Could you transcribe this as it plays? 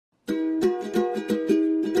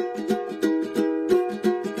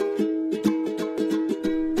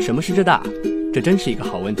什么是浙大？这真是一个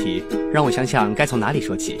好问题，让我想想该从哪里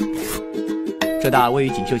说起。浙大位于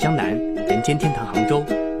锦绣江南，人间天堂杭州，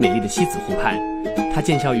美丽的西子湖畔。它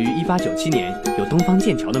建校于1897年，有东方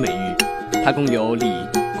剑桥的美誉。它共有理、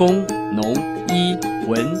工、农、医、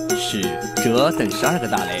文、史、哲等12个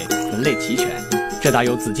大类，门类齐全。浙大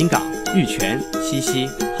有紫金港、玉泉、西溪、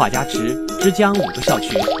画家池、之江5个校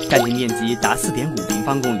区，占地面积达4.5平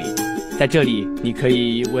方公里。在这里，你可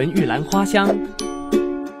以闻玉兰花香，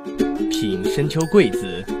品深秋桂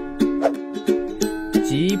子，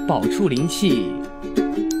集宝处灵气，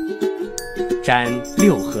瞻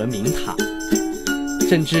六合明塔，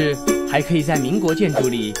甚至还可以在民国建筑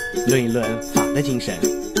里论一论法的精神。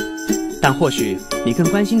但或许你更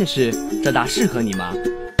关心的是，浙大适合你吗？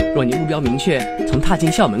若你目标明确，从踏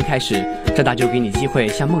进校门开始，浙大就给你机会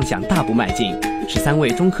向梦想大步迈进。13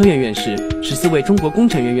位中科院院士，14位中国工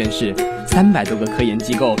程院院士，300多个科研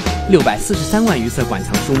机构，643万余册馆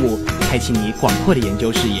藏书目，开启你广阔的研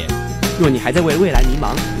究视野。若你还在为未来迷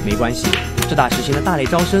茫，没关系，浙大实行了大类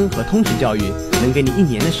招生和通识教育，能给你1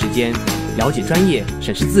年的时间，了解专业，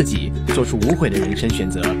审视自己，做出无悔的人生选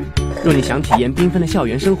择。若你想体验缤纷的校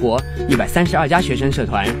园生活，132家学生社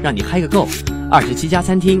团让你嗨个够，27家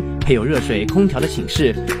餐厅，配有热水空调的寝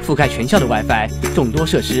室，覆盖全校的 WiFi， 众多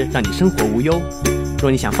设施让你生活无忧。若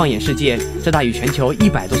你想放眼世界，浙大与全球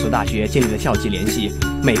100多所大学建立了校际联系，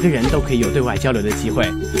每个人都可以有对外交流的机会。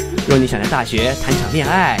若你想在大学谈场恋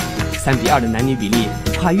爱，3:2的男女比例，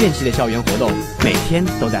跨院系的校园活动，每天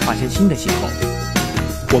都在发生新的邂逅。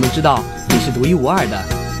我们知道你是独一无二的，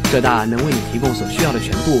浙大能为你提供所需要的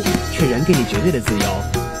全部，却仍给你绝对的自由。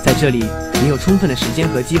在这里，你有充分的时间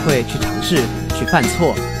和机会去尝试，去犯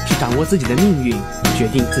错，去掌握自己的命运，决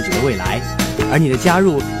定自己的未来。而你的加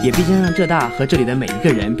入也必将让浙大和这里的每一个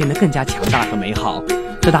人变得更加强大和美好。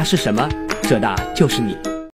浙大是什么？浙大就是你。